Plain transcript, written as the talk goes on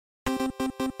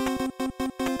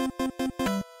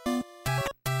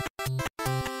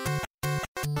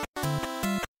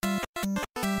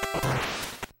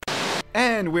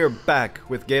And we're back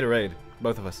with Gatorade.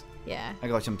 Both of us. Yeah. I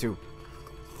got some too.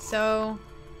 So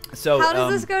how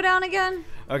does this go down again?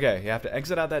 Okay, you have to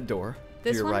exit out that door.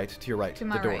 This to your one? right. To your right. To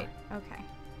my the door. right. Okay.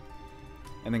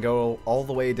 And then go all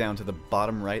the way down to the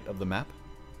bottom right of the map.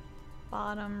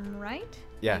 Bottom right?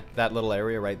 Yeah, that little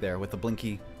area right there with the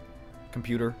blinky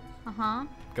computer. Uh-huh.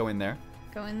 Go in there.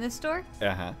 Go in this door?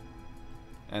 Uh-huh.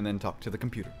 And then talk to the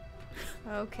computer.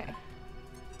 Okay.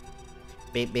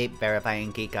 Beep beep,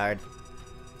 verifying keycard.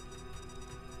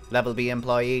 Level B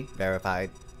employee, verified.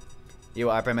 You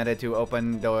are permitted to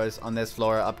open doors on this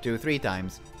floor up to 3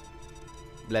 times.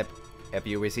 Blip. If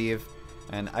you receive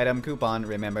an item coupon,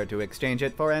 remember to exchange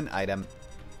it for an item.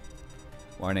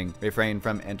 Warning, refrain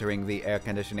from entering the air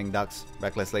conditioning ducts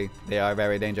recklessly. They are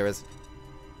very dangerous.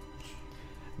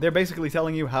 They're basically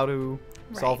telling you how to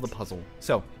solve the Right. puzzle.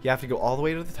 So, you have to go all the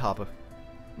way to the top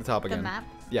again. The map?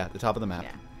 Yeah, the top of the map.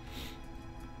 Yeah.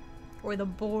 Or the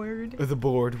board. The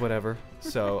board, whatever.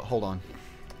 So, hold on.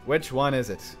 Which one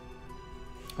is it?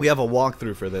 We have a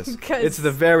walkthrough for this. 'Cause- It's the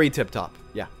very tip top.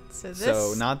 Yeah. So this.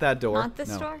 So, not that door. Not this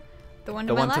no. door? The one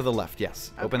to The my one left? to the left,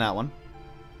 yes. Okay. Open that one.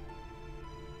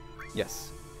 Yes.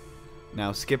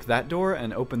 Now skip that door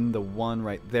and open the one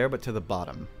right there, but to the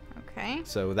bottom. Okay.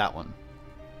 So that one.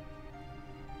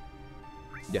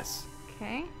 Yes.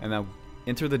 Okay. And now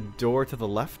enter the door to the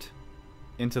left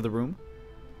into the room.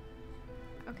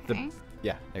 Okay.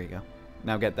 Yeah, there you go.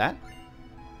 Now get that.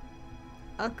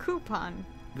 A coupon.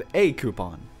 The A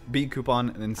coupon. B coupon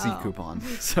and then C Oh. coupon.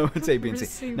 So it's A, B, and C.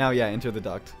 Receive. Now, yeah, enter the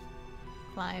duct.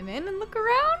 Climb in and look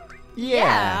around?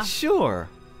 Yeah, sure.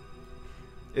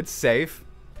 It's safe.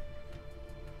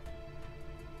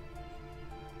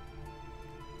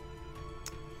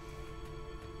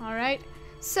 Alright.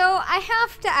 So I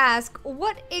have to ask,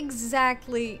 what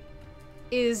exactly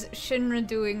is Shinra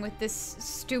doing with this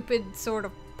stupid sort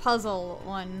of puzzle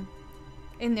one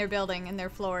in their building, in their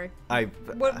floor?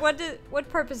 What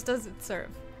purpose does it serve?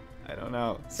 I don't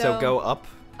know. So So- go up.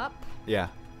 Up. Yeah.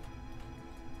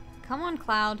 Come on,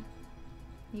 Cloud.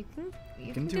 You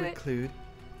can do it. Clued.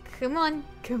 Come on,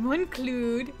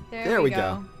 Clued. There we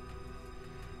go.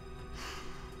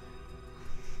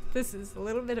 This is a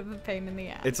little bit of a pain in the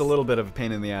ass. It's a little bit of a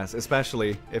pain in the ass,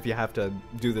 especially if you have to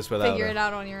do this without Figure it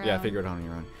out on your own. Yeah, figure it out on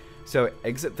your own. So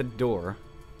exit the door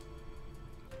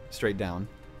straight down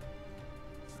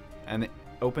and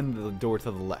open the door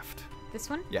to the left. This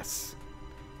one? Yes.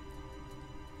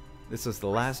 This is the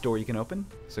last door you can open,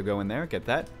 so go in there, get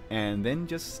that, and then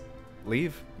just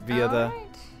leave via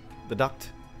Alright. the duct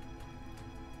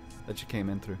that you came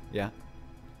in through. Yeah.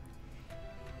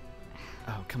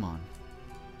 Oh, come on.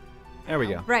 There we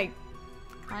go. Right.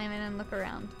 Climb in and look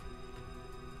around.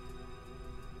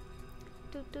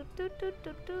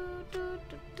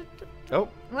 Oh,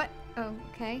 What? Oh,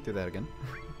 okay. do that again.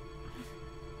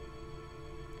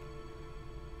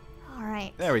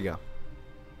 Alright. There we go.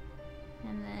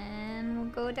 And then we'll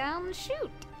go down the chute.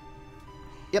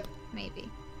 Yep. Maybe.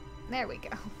 There we go.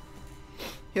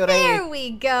 Hooray. There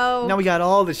we go. Now we got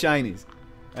all the shinies.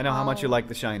 I know how much you Oh, like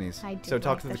the shinies. I do So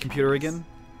talk like to the the computer shinies. again,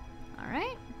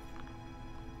 Alright.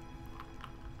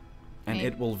 and Maybe.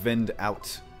 it will vend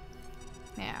out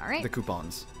Yeah, alright. the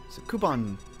coupons. So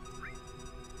coupon,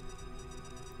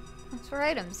 That's for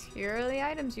items. Here are the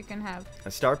items you can have.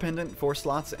 a star pendant, 4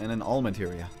 slots, and an all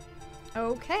materia.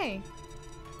 Okay.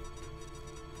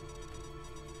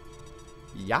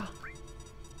 Yeah.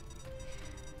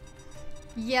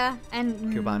 Yeah,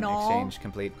 and Coupon no. exchange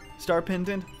complete. Star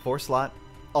pendant, 4 slot,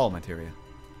 all materia.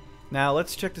 Now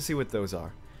let's check to see what those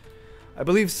are. I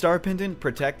believe star pendant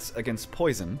protects against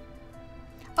poison.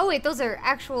 Oh wait, those are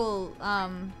actual,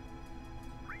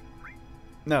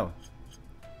 No.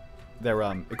 They're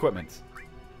equipment.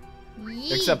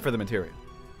 Yeet. Except for the materia,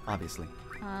 obviously.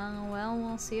 Well,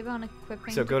 we'll see about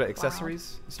equipping. So go to Cloud.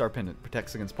 accessories, star pendant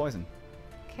protects against poison.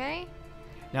 Okay.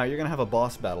 Now you're gonna have a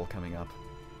boss battle coming up.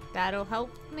 That'll help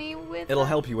me with It'll that.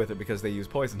 help you with it because they use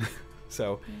poison.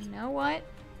 So You know what?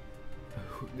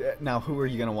 now who are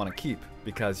you gonna want to keep?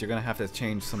 Because you're gonna have to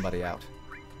change somebody out.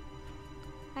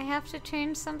 I have to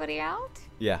change somebody out?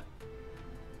 Yeah.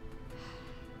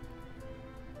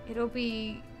 It'll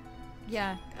be...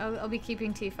 Yeah, I'll be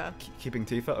keeping Tifa. Keeping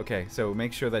Tifa? Okay, so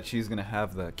make sure that she's gonna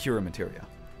have the cure materia.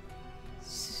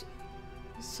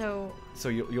 So, So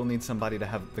you'll need somebody to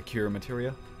have the cure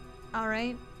materia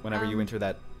alright. whenever you enter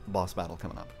that boss battle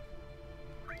coming up.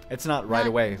 It's not right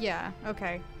away. Yeah,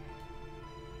 okay.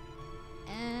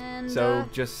 And, So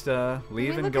just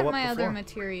leave and go look up at my the other floor.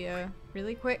 materia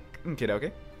really quick.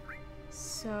 Okay.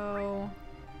 So,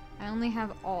 I only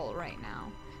have all right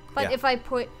now. But Yeah. if I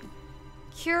put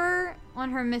Cure on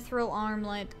her mithril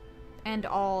armlet, and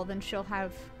all, then she'll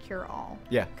have cure all.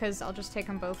 Yeah. Because I'll just take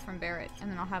them both from Barrett,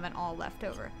 and then I'll have an all left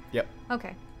over. Yep.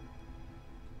 Okay.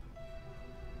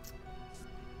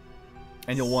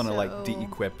 And you'll want to, like, So-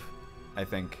 de-equip, I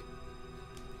think,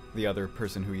 the other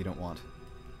person who you don't want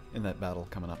in that battle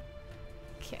coming up.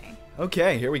 Okay.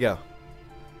 Okay, here we go.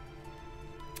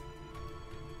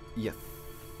 Yes.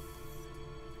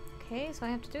 Okay, so I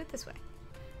have to do it this way.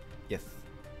 Yes.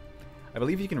 I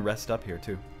believe you can rest up here,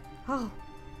 too. Oh.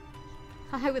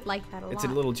 I would like that a lot. It's a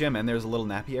little gym, and there's little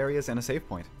nappy areas and a save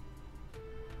point.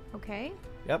 Okay.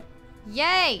 Yep.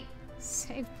 Yay!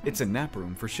 Save point. It's a nap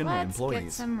room for Shinra Let's get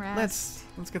employees. some rest.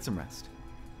 Let's get some rest.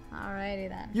 Alrighty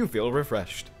then. You feel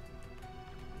refreshed,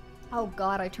 Oh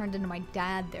god, I turned into my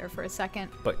dad there for a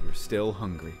second. but you're still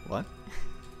hungry. What?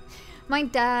 My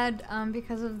dad,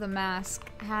 because of the mask,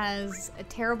 has a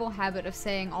terrible habit of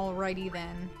saying alrighty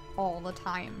then all the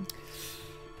time.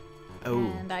 Oh.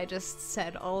 And I just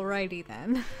said alrighty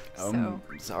then. So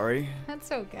Sorry.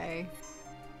 that's okay.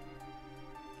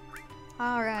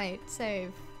 Alright,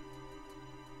 save.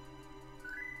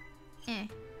 Eh.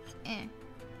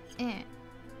 Okay.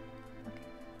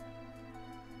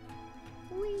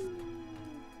 Whee.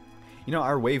 You know,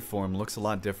 our waveform looks a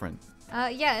lot different.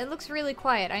 Yeah, it looks really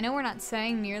quiet. I know we're not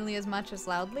saying nearly as much as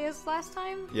loudly as last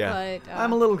time. Yeah. But,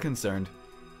 I'm a little concerned.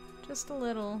 just a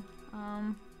little.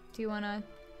 Do you want to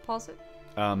pause it?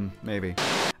 Maybe.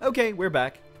 Okay, we're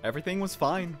back. Everything was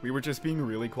fine. We were just being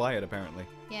really quiet, apparently.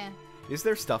 Yeah. Is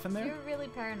there stuff in there? You're really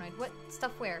paranoid. What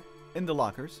stuff where? In the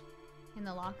lockers. In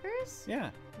the lockers? Yeah.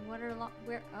 What are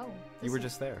where? Oh. You were this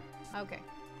just there. is- Okay.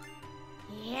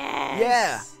 Yes!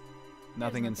 Yeah! Nothing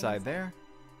nothing inside inside. there.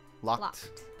 Locked.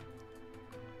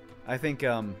 I think,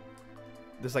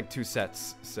 there's like 2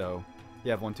 sets, so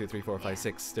you have 1, 2, 3, 4, 5, Yeah.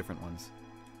 6 different ones.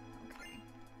 Okay.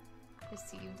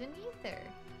 Received in ether.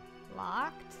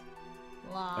 Locked.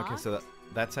 Locked. Okay, so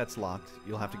that set's locked.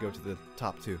 You'll have to go to the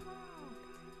top 2.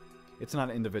 It's not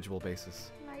an individual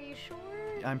basis. Are you sure?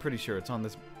 I'm pretty sure it's on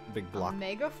this big block. A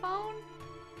megaphone?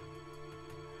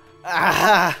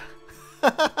 Ah!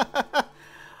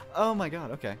 Oh my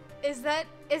god, okay. Is that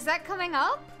coming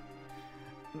up?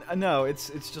 No, it's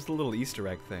just a little Easter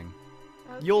egg thing.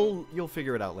 Okay. You'll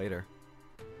figure it out later.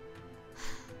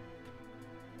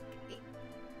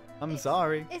 I'm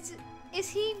sorry. Is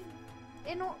he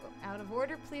out of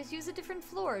order? Please use a different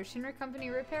floor. Shinra Company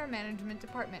Repair Management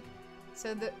Department.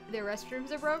 So their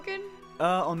restrooms are broken?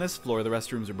 On this floor, the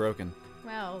restrooms are broken.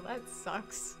 Well, that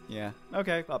sucks. Yeah.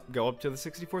 Okay, go up to the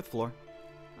 64th floor.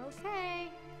 Okay.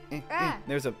 Ah.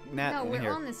 There's a gnat No, in we're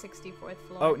here. on the 64th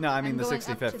floor. Oh, no, I mean I'm the going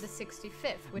 65th. up to the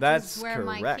 65th, which That's is where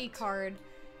my key correct. card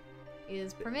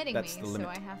is permitting That's me, the so limit.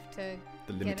 I have to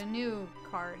The limit. get a new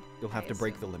card. You'll have I to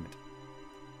break the assume. limit.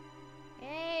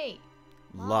 Hey!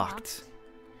 Locked.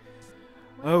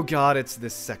 Oh god, it's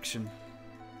this section.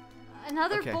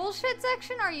 Another Okay. bullshit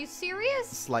section? Are you serious?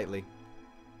 Slightly.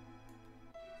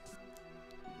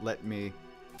 Let me...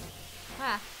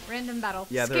 Ah, random battle.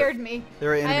 Yeah, Scared me.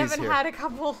 there are I enemies haven't here. had a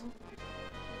couple.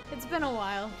 It's been a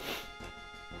while.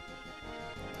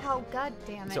 Oh, god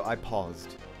damn it. So I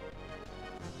paused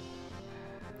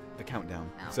the countdown.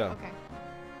 Oh, So okay.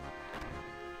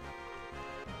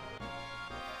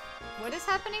 What is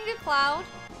happening to Cloud?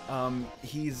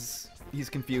 he's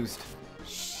confused,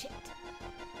 Shit.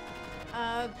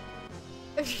 and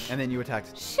then you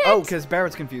attacked. Shit! Oh, because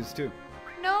Barrett's confused too.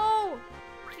 No!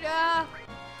 Yeah.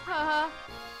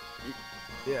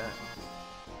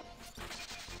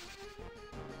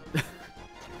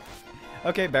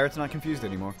 Okay, Barrett's not confused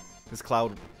anymore. Because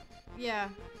Cloud. Yeah,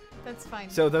 that's fine.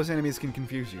 So those enemies can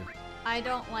confuse you. I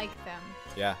don't like them.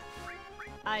 Yeah.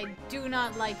 I do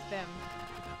not like them.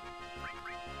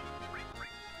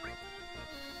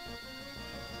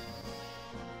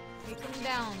 Take him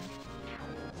down.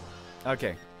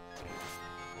 Okay.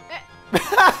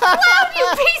 Cloud, you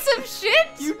piece of shit!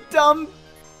 You dumb.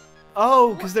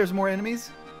 Oh, because there's more enemies.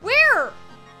 Where?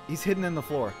 He's hidden in the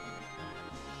floor.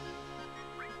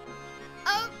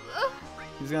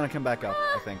 He's gonna come back up,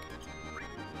 I think.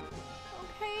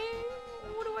 Okay.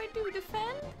 What do I do?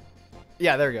 Defend?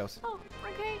 Yeah, there he goes. Oh,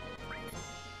 okay.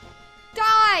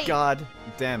 Die! God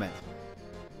damn it.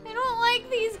 I don't like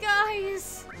these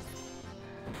guys.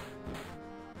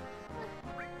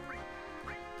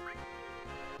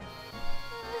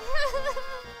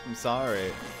 I'm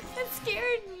sorry. That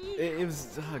scared me. It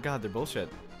was. Oh god, they're bullshit.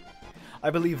 I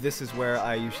believe this is where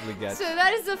I usually get So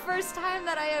that is the first time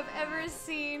that I have ever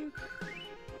seen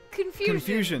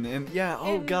confusion. and yeah.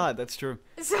 Oh And- god, that's true.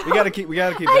 So We gotta keep I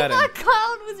that in. thought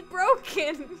Cloud was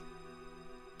broken.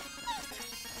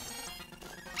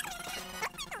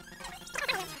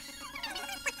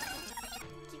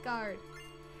 card.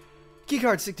 Key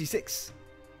card 66.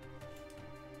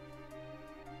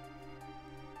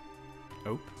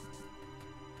 Oh.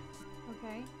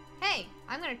 Okay. Hey,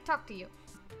 I'm gonna talk to you.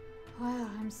 Wow,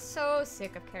 I'm so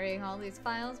sick of carrying all these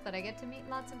files, but I get to meet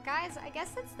lots of guys. I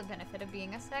guess that's the benefit of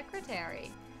being a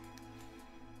secretary.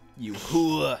 You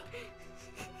whore.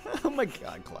 Oh my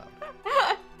god, Cloud.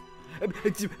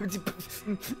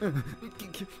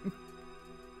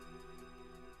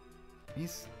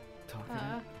 He's talking.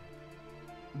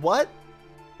 What?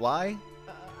 Why?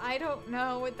 I don't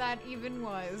know what that even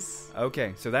was.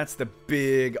 Okay, so that's the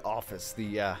big office.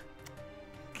 The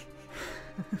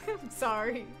I'm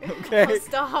sorry. Okay. I'll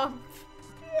stop.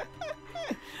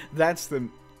 That's the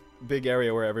big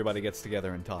area where everybody gets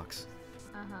together and talks.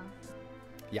 Uh-huh.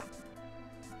 Yeah.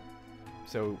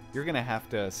 So you're gonna have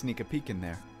to sneak a peek in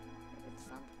there. It's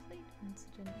not the plate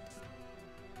incident.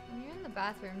 When you're in the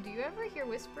bathroom, do you ever hear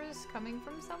whispers coming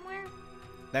from somewhere?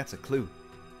 That's a clue.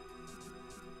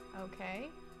 Okay.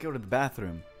 Go to the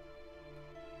bathroom.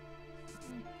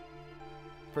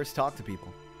 First, talk to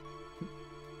people.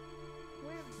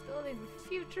 We're building the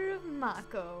future of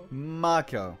Mako.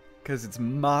 Mako. Because it's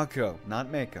Mako,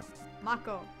 not Mako.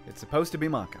 Mako. It's supposed to be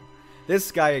Mako.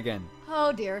 This guy again.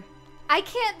 Oh dear. I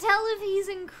can't tell if he's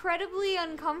incredibly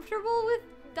uncomfortable with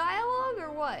dialogue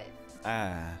or what.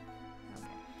 Ah. Okay.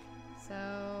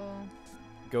 So...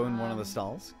 Go in one of the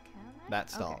stalls. Can I? That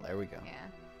stall. Okay. There we go. Yeah.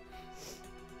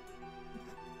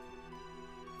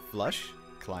 Flush,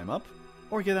 climb up,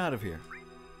 or get out of here.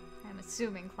 I'm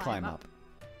assuming Climb up.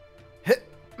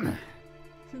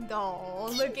 Oh,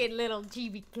 look at little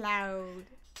GB Cloud.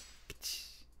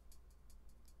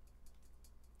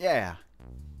 Yeah.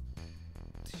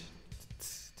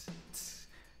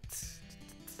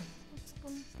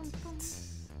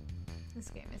 This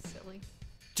game is silly.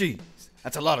 Jeez,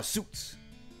 that's a lot of suits.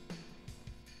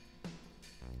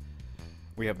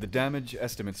 We have the damage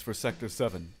estimates for Sector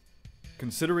 7.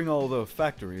 Considering all the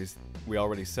factories we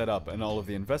already set up and all of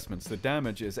the investments, the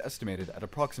damage is estimated at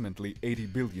approximately 80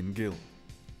 billion gil.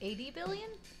 80 billion?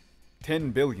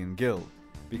 10 billion gil,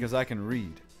 because I can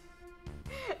read.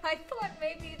 I thought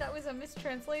maybe that was a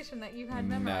mistranslation that you had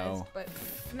memorized, No. but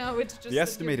no, it's just The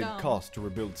estimated cost to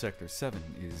rebuild Sector 7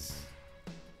 is...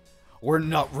 We're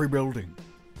not rebuilding.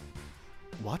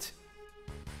 What?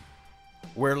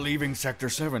 We're leaving Sector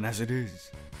 7 as it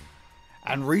is.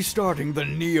 And restarting the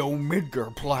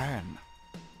Neo-Midgar plan.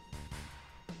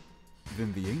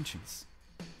 Then the Ancients.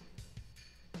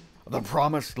 The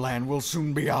Promised Land will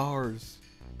soon be ours.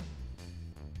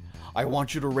 I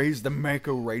want you to raise the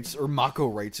Mako rates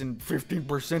in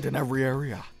 15% in every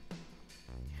area.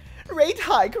 Rate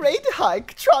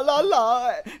hike,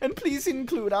 tra-la-la! And please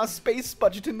include our space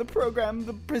budget in the program,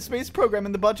 the space program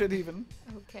in the budget even.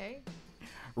 Okay.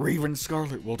 Reeve and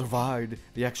Scarlet will divide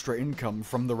the extra income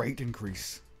from the rate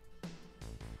increase.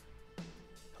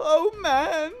 Oh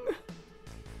man!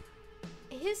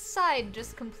 His side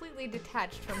just completely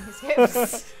detached from his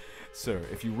hips. Sir,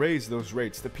 if you raise those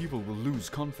rates, the people will lose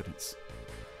confidence.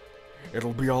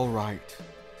 It'll be alright.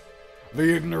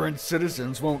 The ignorant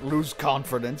citizens won't lose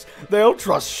confidence. They'll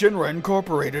trust Shinra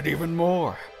Incorporated even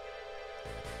more.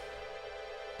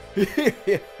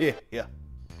 Yeah.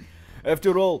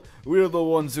 After all, we're the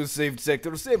ones who saved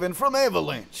Sector 7 from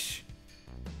Avalanche.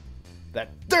 That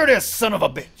dirty son of a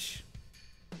bitch.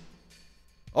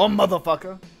 Oh,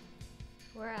 motherfucker.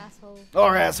 We're assholes.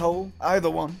 Or asshole.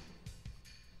 Either one.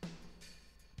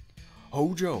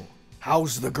 Hojo,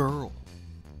 how's the girl?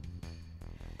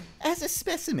 As a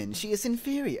specimen, she is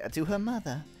inferior to her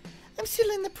mother. I'm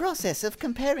still in the process of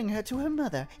comparing her to her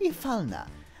mother, Ifalna,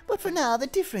 but for now the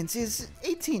difference is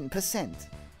 18%.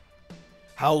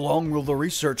 How long will the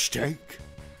research take?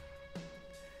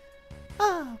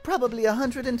 Probably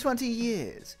 120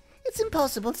 years. It's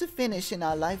impossible to finish in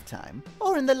our lifetime,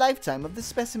 or in the lifetime of the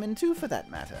specimen too, for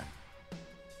that matter.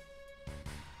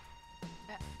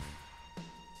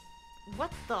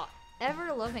 What the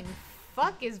ever-loving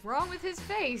fuck is wrong with his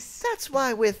face? That's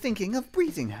why we're thinking of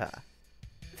breeding her.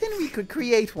 Then we could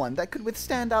create one that could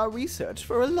withstand our research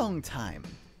for a long time.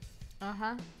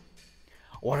 Uh-huh.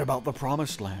 What about the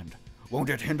Promised Land? Won't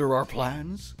it hinder our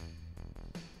plans?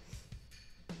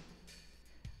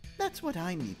 That's what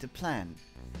I need to plan.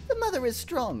 The mother is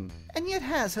strong, and yet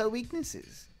has her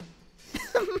weaknesses.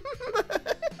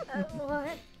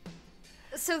 What?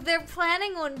 So they're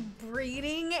planning on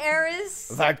breeding Eris?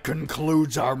 That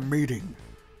concludes our meeting.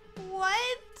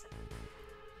 What?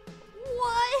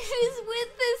 What is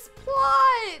with this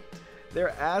plot?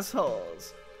 They're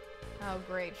assholes. Oh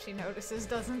great, she notices,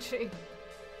 doesn't she?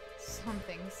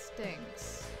 Something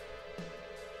stinks.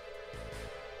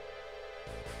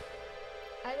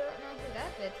 I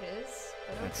bitches,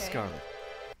 but okay. That's Scarlet.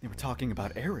 They were talking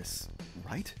about Eris,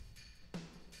 right?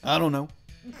 I don't know.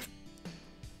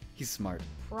 He's smart.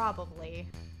 Probably.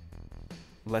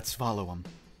 Let's follow him.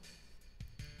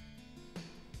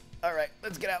 Alright,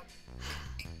 let's get out.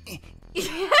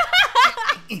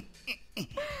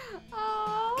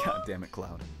 Oh. God damn it,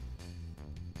 Cloud.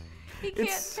 He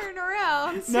can't turn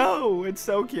around. No, it's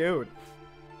so cute.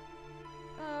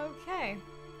 Okay.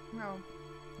 Oh.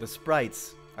 The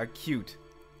sprites are cute.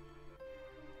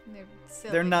 They're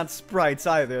silly. They're not sprites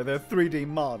either, they're 3D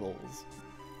models.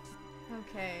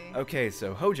 Okay. Okay,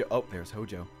 so Hojo. Oh, there's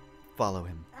Hojo. Follow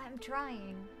him. I'm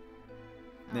trying.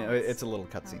 No, Oh, it's a little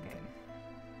cutscene okay. thing.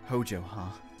 Hojo, huh?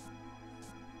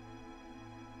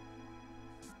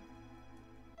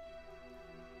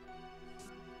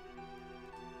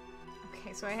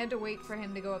 Okay, so I had to wait for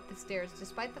him to go up the stairs,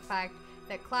 despite the fact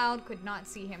that Cloud could not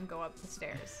see him go up the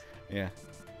stairs. Yeah.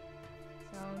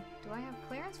 So, do I have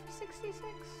clearance for 66?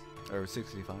 Or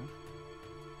 65?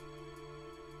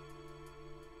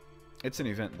 It's an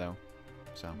event, though.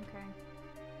 So. Okay.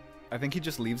 I think he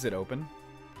just leaves it open.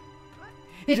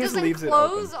 It doesn't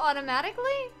close automatically?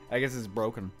 I guess it's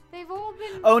broken. They've all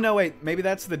been... Oh, no, wait. Maybe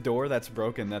that's the door that's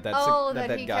broken. That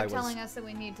he guy kept was... telling us that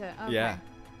we need to... Okay. Yeah.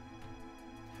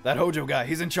 That Hojo guy,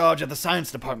 he's in charge of the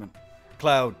science department.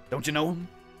 Cloud, don't you know him?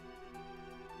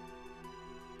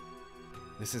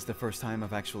 This is the first time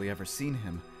I've actually ever seen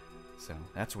him, so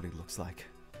that's what he looks like.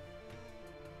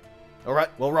 Alright,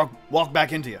 we'll walk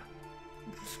back into you.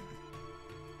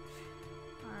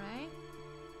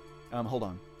 Alright. Hold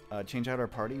on. Change out our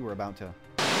party, we're about to...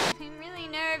 I'm really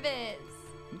nervous.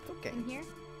 It's okay. In here?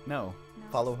 No, No.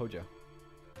 follow Hojo.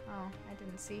 Oh, I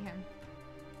didn't see him.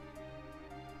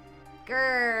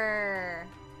 Grrr.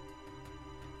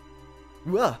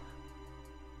 Whoa!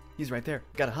 He's right there.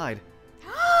 Gotta hide.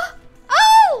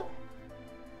 Oh!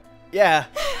 Yeah.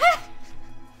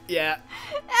 Yeah.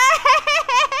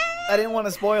 I didn't want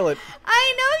to spoil it.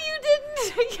 I know you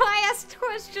didn't. I asked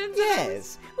questions.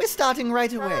 Yes, we're starting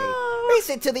right away. Oh. Race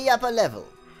it to the upper level.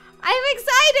 I'm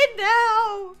excited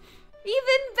now.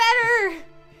 Even better.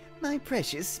 My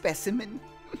precious specimen.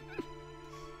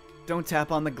 Don't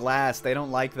tap on the glass. They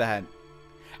don't like that.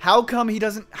 How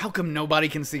come nobody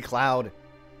can see Cloud?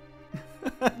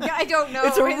 Yeah, I don't know.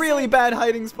 It's a really bad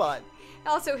hiding spot.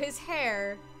 Also, his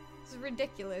hair is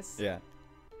ridiculous. Yeah.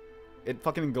 It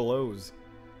fucking glows.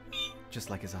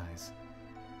 Just like his eyes.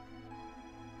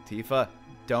 Tifa,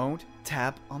 don't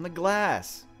tap on the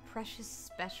glass. Precious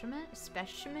specimen?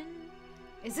 Specimen?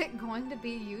 Is it going to be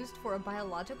used for a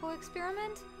biological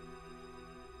experiment?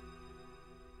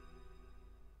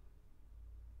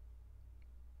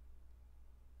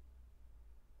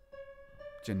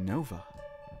 Genova.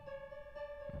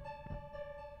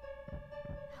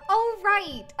 Oh,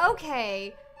 right.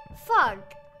 Okay.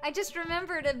 Fuck. I just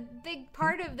remembered a big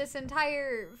part of this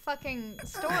entire fucking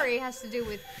story has to do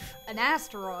with an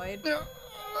asteroid.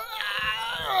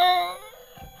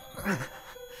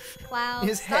 Cloud,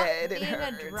 His stop head, it being a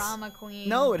hurts. drama queen.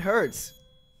 No, it hurts.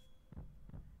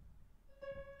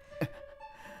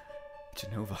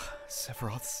 Genova,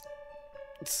 Sephiroth's.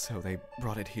 So they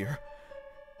brought it here.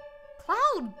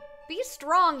 Cloud, be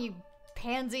strong, you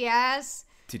pansy ass.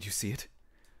 Did you see it?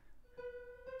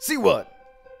 See what?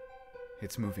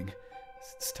 It's moving.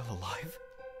 Is it still alive?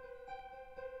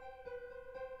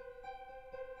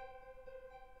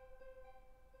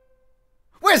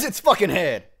 Where's its fucking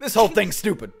head? This whole thing's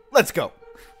stupid. Let's go.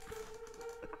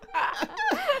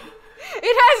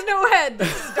 It has no head,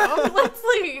 this dumb. Let's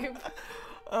leave.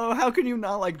 Oh, how can you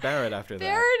not like Barrett after that?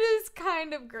 Barrett is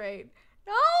kind of great.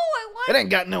 No, I want... It ain't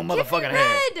got no motherfucking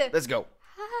head. Red. Let's go.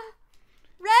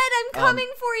 Red, I'm coming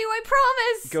for you, I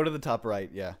promise. Go to the top right,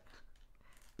 yeah.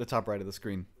 The top right of the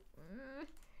screen.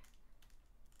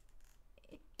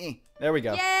 There we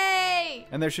go. Yay!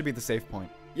 And there should be the save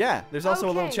point. Yeah, there's also a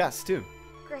little Okay. chest, too.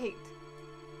 Great.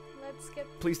 Let's get...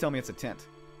 Please tell me it's a tent.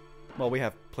 Well, we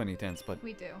have plenty of tents, but...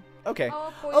 We do. Okay.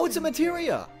 Oh, Oh, it's a poison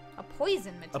materia! A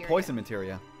poison A material. poison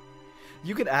materia.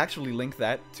 You could actually link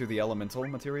that to the elemental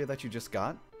materia that you just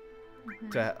got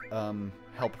to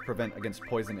help prevent against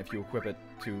poison if you equip it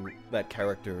to that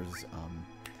character's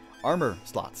armor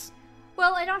slots.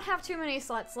 Well, I don't have too many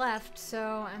slots left,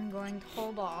 so I'm going to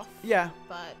hold off. Yeah.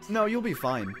 But... No, you'll be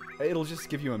fine. It'll just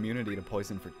give you immunity to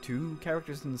poison for 2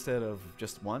 characters instead of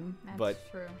just 1. That's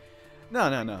But true.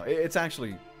 no. It's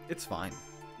actually, it's fine.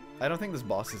 I don't think this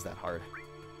boss is that hard.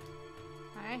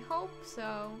 I hope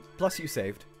so. Plus you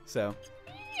saved, so.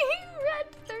 Red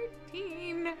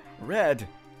 13. Red.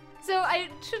 So I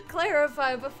should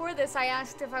clarify, before this I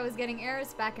asked if I was getting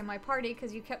Eris back in my party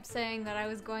because you kept saying that I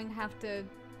was going to have to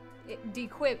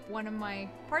dequip one of my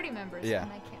party members, Yeah.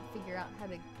 and I can't figure out how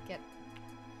to get.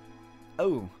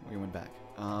 Oh, we went back.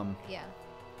 Yeah.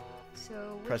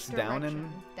 So which Press down and-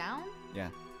 direction? Down? Yeah.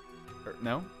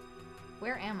 No?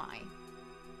 Where am I?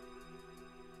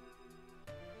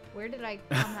 Where did I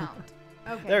come out?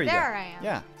 Okay, There you go. I am.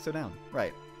 Yeah, so down.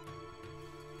 Right.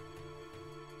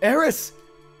 Eris!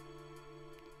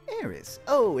 Eris.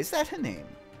 Oh, is that her name?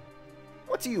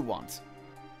 What do you want?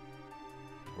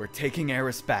 We're taking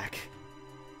Eris back.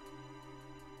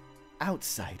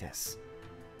 Outsiders.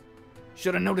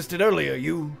 Should have noticed it earlier,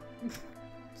 you.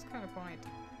 What's kind of point?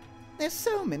 There's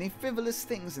so many frivolous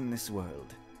things in this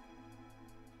world.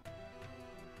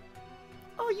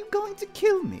 Are you going to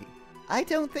kill me? I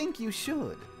don't think you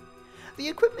should. The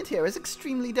equipment here is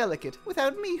extremely delicate.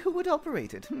 Without me, who would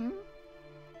operate it,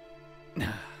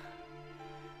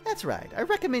 That's right. I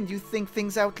recommend you think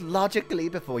things out logically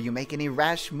before you make any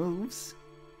rash moves.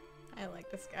 I like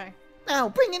this guy. Now,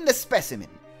 bring in the specimen.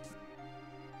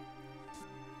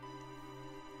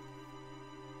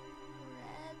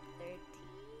 Red 13?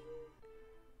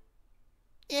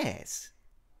 Yes.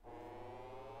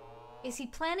 Is he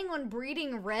planning on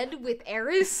breeding Red with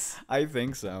Eris? I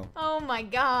think so. Oh my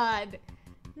god.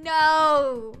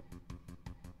 No!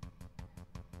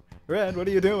 Red, what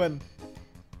are you doing?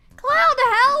 Cloud,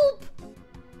 help!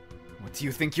 What do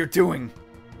you think you're doing?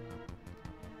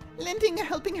 Lending a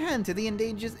helping hand to the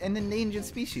endangered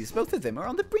species. Both of them are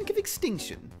on the brink of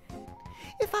extinction.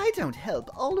 If I don't help,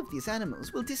 all of these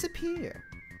animals will disappear.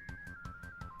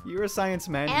 You're a science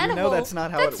man. Animal? You know that's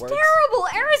not how it works. That's terrible!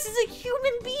 Eris is a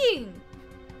human being!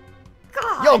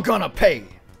 God! You're gonna pay!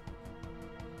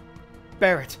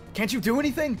 Barrett, can't you do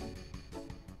anything?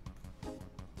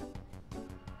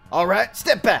 Alright,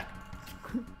 step back!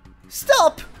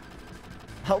 Stop!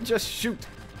 I'll just shoot.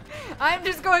 I'm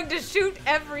just going to shoot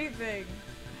everything.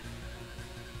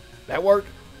 That work?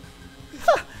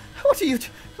 What are you...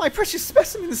 My precious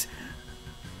specimens!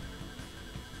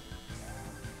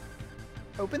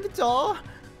 Open the door.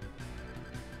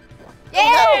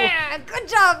 Yeah! Good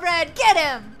job, Red! Get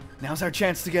him! Now's our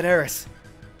chance to get Eris.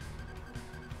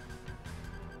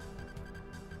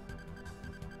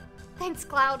 Thanks,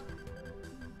 Cloud.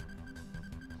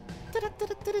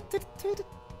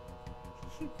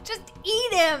 Just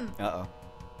eat him! Uh-oh.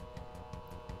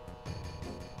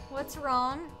 What's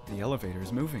wrong? The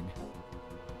elevator's moving.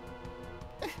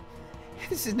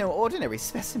 This is no ordinary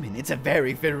specimen. It's a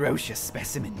very ferocious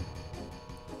specimen.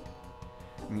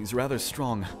 He's rather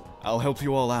strong. I'll help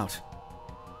you all out.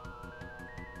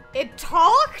 It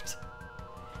talked?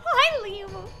 Hi, Liam.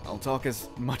 I'll talk as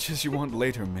much as you want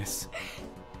later, miss.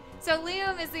 So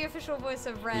Liam is the official voice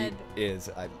of Red. He is.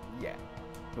 Yeah.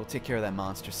 We'll take care of that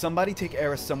monster. Somebody take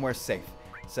Eris somewhere safe.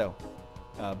 So,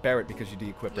 Barrett, because you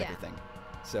de-equipped Yeah. everything.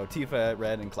 So, Tifa,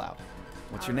 Red, and Cloud.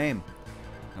 What's your name?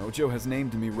 Ojo has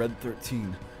named me Red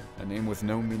 13, a name with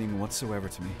no meaning whatsoever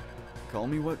to me. Call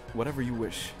me whatever you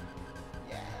wish.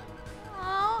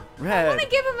 Aw, I Red. want to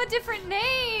give him a different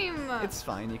name. It's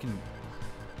fine. You can...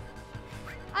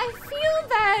 I feel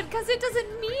bad because it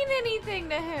doesn't mean anything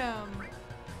to him.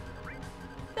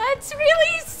 That's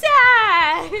really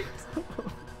sad.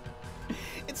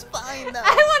 It's fine now.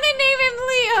 I want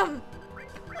to name him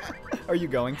Liam. Are you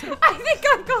going to? I think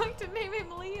I'm going to name him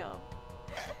Liam.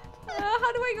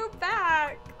 How do I go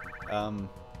back?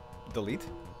 Delete?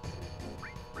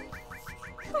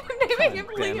 I'm naming him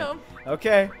Damn it. Liam.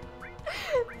 Okay.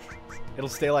 It'll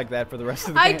stay like that for the rest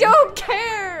of the I game. don't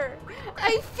care.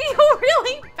 I feel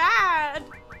really bad.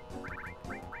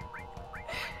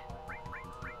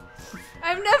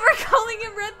 I'm never calling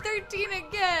him Red 13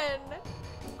 again.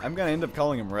 I'm gonna end up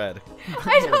calling him Red.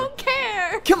 I don't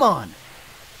care. Come on.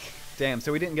 Damn,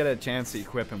 so we didn't get a chance to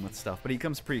equip him with stuff, but he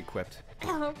comes pre-equipped.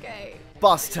 Okay.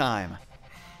 Boss time!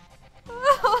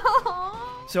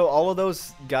 So all of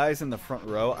those guys in the front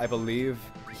row, I believe,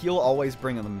 he'll always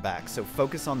bring them back. So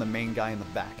focus on the main guy in the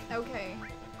back. Okay.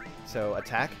 So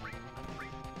attack.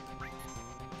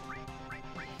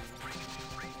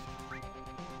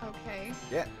 Okay.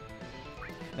 Yeah.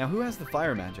 Now who has the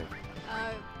fire magic?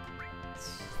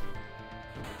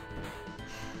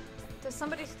 Does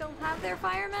somebody still have their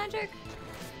fire magic?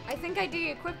 I think I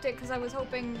de-equipped it because I was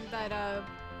hoping that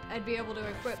I'd be able to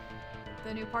equip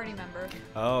the new party member.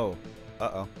 Oh.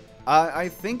 Uh-oh. I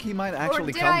think he might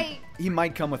actually did come. I- He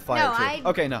might come with fire No, too. I-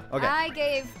 Okay, no. Okay. I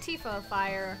gave Tifa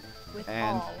fire with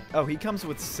And all. oh, he comes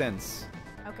with sense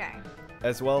Okay.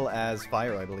 as well as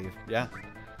fire, I believe. Yeah.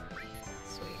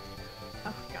 Sweet.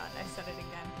 Oh god, I said it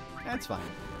again. That's fine.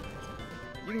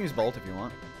 You can use bolt if you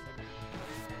want.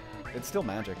 It's still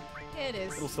magic. It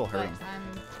is. It'll still hurt but him.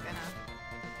 I'm gonna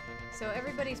so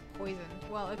everybody's poisoned.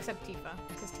 Well, except Tifa,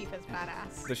 because Tifa's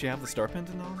badass. Does she have the star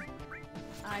pendant on?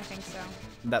 I think so.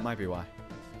 That might be why.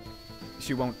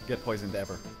 She won't get poisoned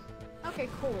ever. Okay,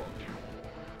 cool.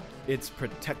 It's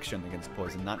protection against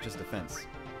poison, not just defense,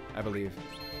 I believe.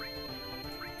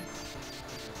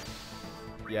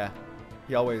 Yeah,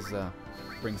 he always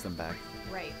brings them back.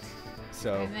 Right.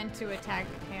 So. I meant to attack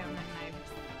him, and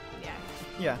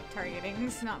Yeah.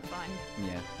 targeting's not fun.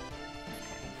 Yeah.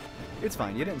 It's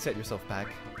fine. You didn't set yourself back,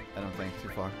 I don't think, too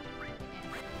far.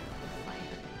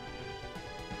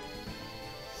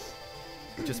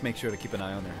 Just make sure to keep an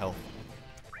eye on their health.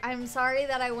 I'm sorry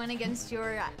that I went against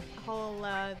your whole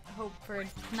hope for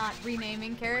not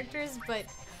renaming characters, but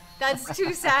that's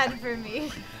too sad for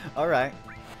me. Alright.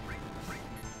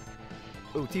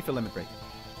 Ooh, Tifa limit break.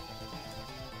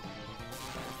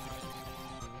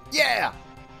 Yeah!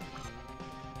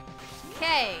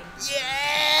 Okay.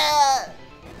 Yeah!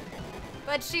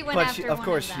 But she went But after she, one of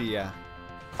course, of them. she,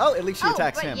 Oh, at least she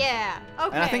attacks but him. yeah.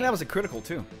 Okay. And I think that was a critical,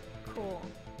 too. cool.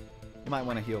 You might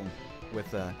want to heal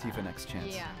with Tifa next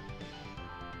chance. Yeah.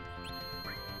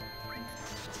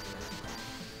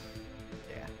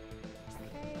 Yeah.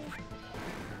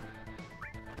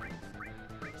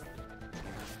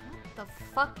 What the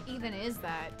fuck even is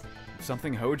that?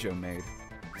 Something Hojo made.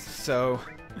 So,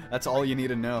 that's all you need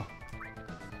to know.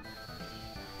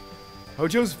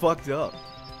 Hojo's fucked up.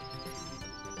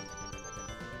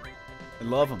 I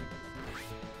love him.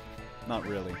 Not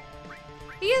really.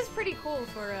 He is pretty cool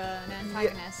for an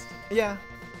antagonist. Yeah.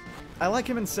 I like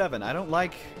him in 7. I don't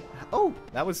like... Oh,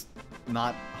 that was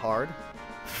not hard.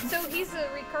 So he's a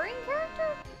recurring character?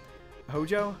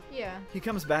 Hojo? Yeah. He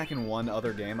comes back in one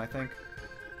other game, I think.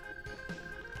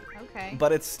 Okay.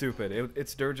 But it's stupid.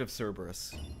 It's Dirge of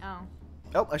Cerberus. Oh.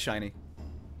 Oh, a shiny.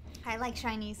 I like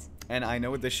shinies. And I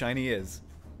know what this shiny is.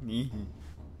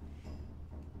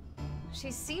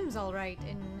 She seems alright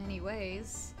in many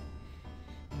ways.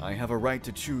 I have a right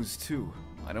to choose too.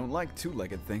 I don't like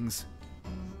two-legged things.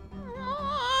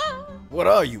 What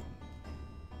are you?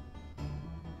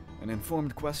 An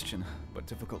informed question, but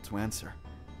difficult to answer.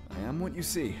 I am what you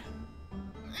see.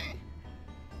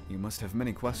 You must have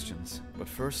many questions, but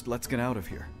first let's get out of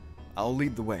here. I'll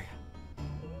lead the way.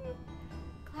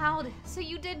 Cloud, so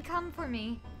you did come for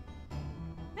me.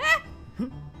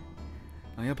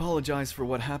 I apologize for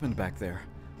what happened back there.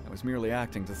 I was merely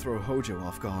acting to throw Hojo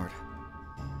off guard.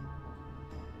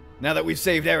 Now that we've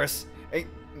saved Eris, ain't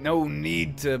no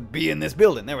need to be in this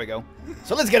building. There we go.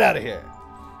 So let's get out of here.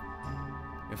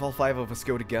 If all 5 of us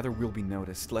go together, we'll be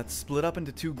noticed. Let's split up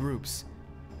into 2 groups.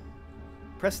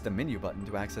 Press the menu button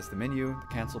to access the menu, the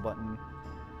cancel button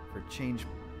for change.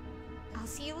 I'll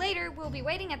see you later. We'll be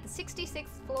waiting at the 66th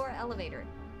floor elevator.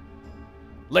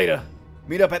 Later.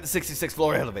 Meet up at the 66th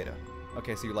floor elevator.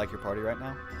 Okay, so you like your party right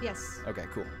now? Yes. Okay,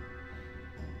 cool.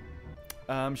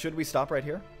 Should we stop right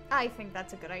here? I think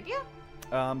that's a good idea.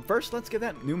 First, let's get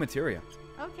that new materia.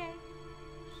 Okay.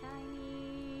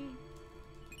 Shiny.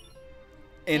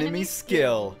 Enemy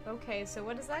skill. Okay, so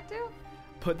what does that do?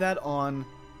 Put that on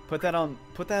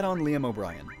Liam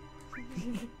O'Brien.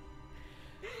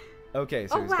 Okay,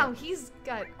 so Oh wow, he's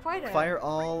got quite a... fire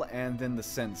all and then the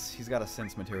sense. He's got a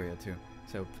sense materia too.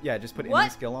 So yeah, just put enemy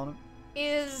What skill on him.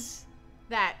 is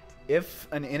that? If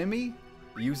an enemy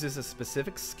uses a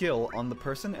specific skill on the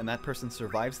person and that person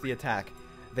survives the attack,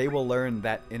 they will learn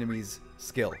that enemy's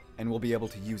skill and will be able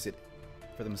to use it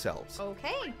for themselves.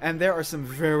 Okay. And there are some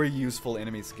very useful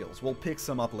enemy skills. We'll pick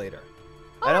some up later.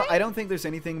 Alright. I don't think there's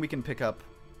anything we can pick up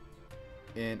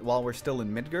while we're still in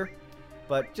Midgar,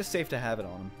 but just safe to have it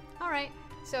on them. Alright,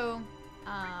 so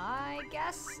I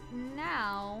guess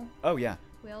now Oh yeah.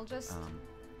 we'll just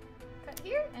cut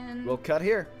here and We'll cut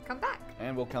here come back.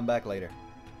 and we'll come back later.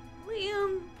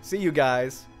 Liam. See you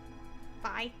guys.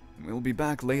 Bye. We'll be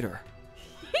back later.